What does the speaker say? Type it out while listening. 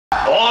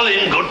All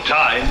in good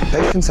time.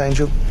 Patience,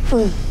 Angel.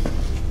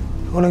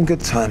 All in good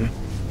time.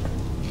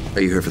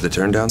 Are you here for the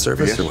turn-down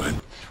service or what?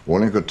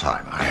 All in good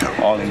time, I hope.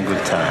 All in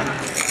good time.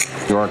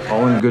 York,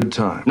 all in good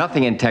time.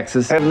 Nothing in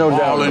Texas. Have no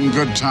doubt. All in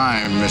good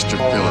time, Mr.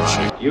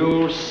 Pilchik.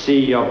 You'll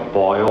see your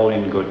boy all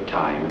in good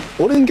time.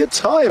 All in good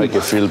time. Make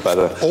you feel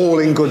better. All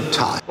in good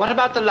time. What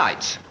about the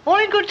lights? All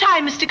in good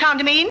time, Mr.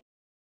 Condamine.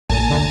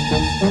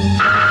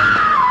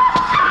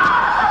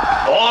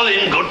 All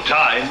in good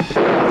time.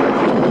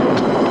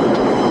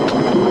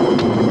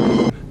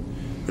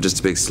 We're just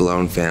a big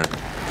Stallone fan.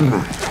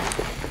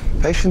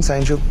 Patience,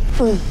 Angel.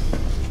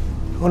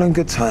 All in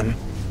good time.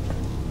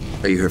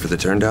 Are you here for the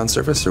turn-down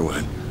service or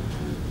what?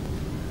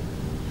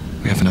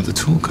 We have another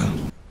talker.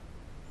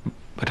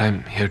 But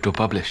I'm here to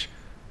publish.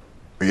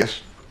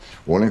 Yes,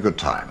 all in good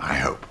time, I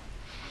hope.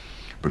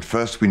 But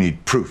first we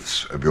need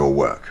proofs of your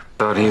work.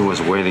 Thought he was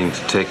waiting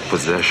to take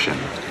possession.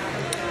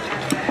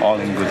 All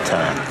in good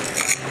time.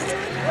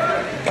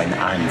 When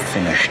I'm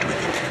finished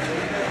with it.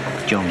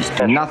 Joey's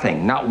done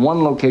nothing. Not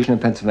one location in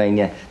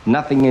Pennsylvania.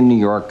 Nothing in New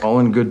York. All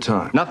in good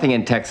time. Nothing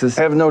in Texas.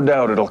 Have no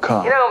doubt it'll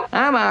come. You know,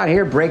 I'm out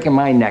here breaking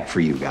my neck for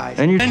you guys.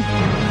 And you... Give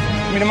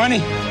me the money.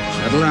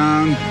 Settle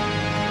down.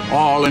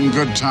 All in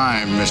good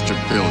time, Mr.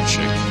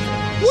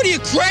 Pilchik. What are you,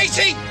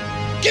 crazy?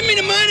 Give me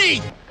the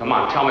money! Come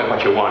on, tell me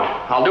what you want.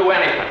 I'll do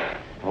anything.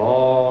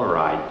 All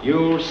right,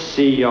 you'll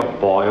see your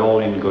boy all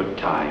in good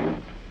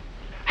time.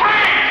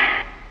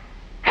 Hey!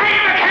 Hey,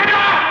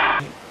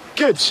 McKenna!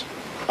 Good.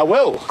 I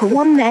will. Go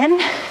on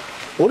then.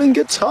 All in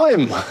good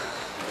time.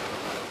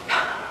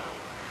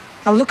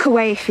 I'll look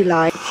away if you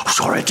like.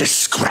 You're a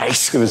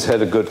disgrace. Give his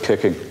head a good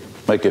kicking.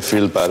 Make you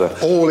feel better.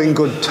 All in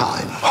good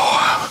time.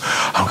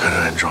 Oh, I'm going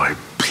to enjoy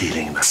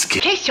peeling the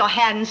skin. Place your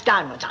hands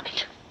downwards on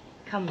it.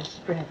 Come,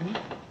 Mrs. Brevin.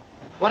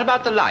 What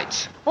about the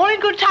lights? All in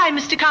good time,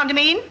 Mr.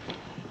 Condamine.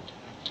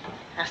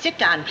 Now sit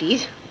down,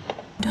 please.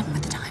 Done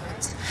with the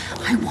diamonds.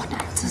 I want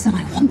answers and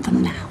I want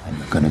them now. And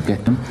you're going to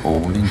get them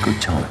all in good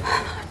time.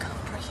 I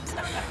can't breathe.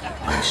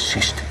 I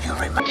insist you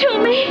remember.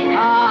 To me.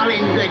 All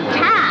in good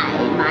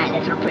time, my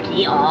little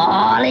pretty.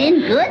 All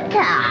in good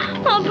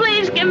time. Oh,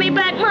 please give me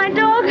back my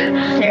dog.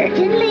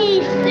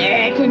 Certainly,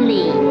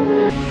 certainly.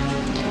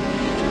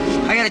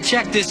 I gotta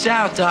check this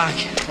out, Doc.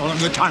 All in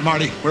good time,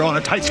 Marty. We're on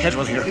a tight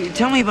schedule here.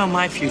 Tell me about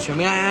my future. I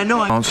mean, I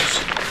know I'm...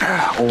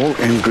 All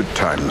in good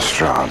time,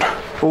 Stroud.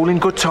 All in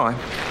good time?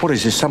 What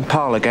is this, some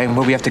parlour game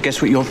where we have to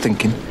guess what you're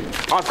thinking?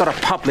 I've got a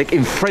public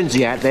in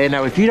frenzy out there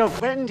now. If you don't...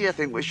 When do you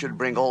think we should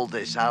bring all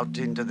this out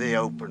into the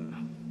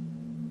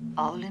open?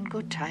 All in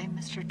good time,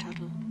 Mr.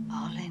 Tuttle.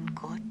 All in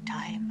good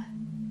time.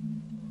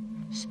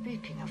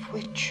 Speaking of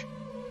which...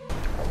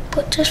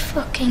 What does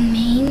fucking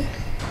mean?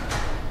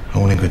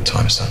 All in good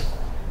time, son.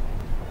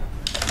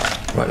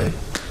 Right then.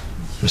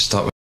 Let's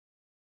start with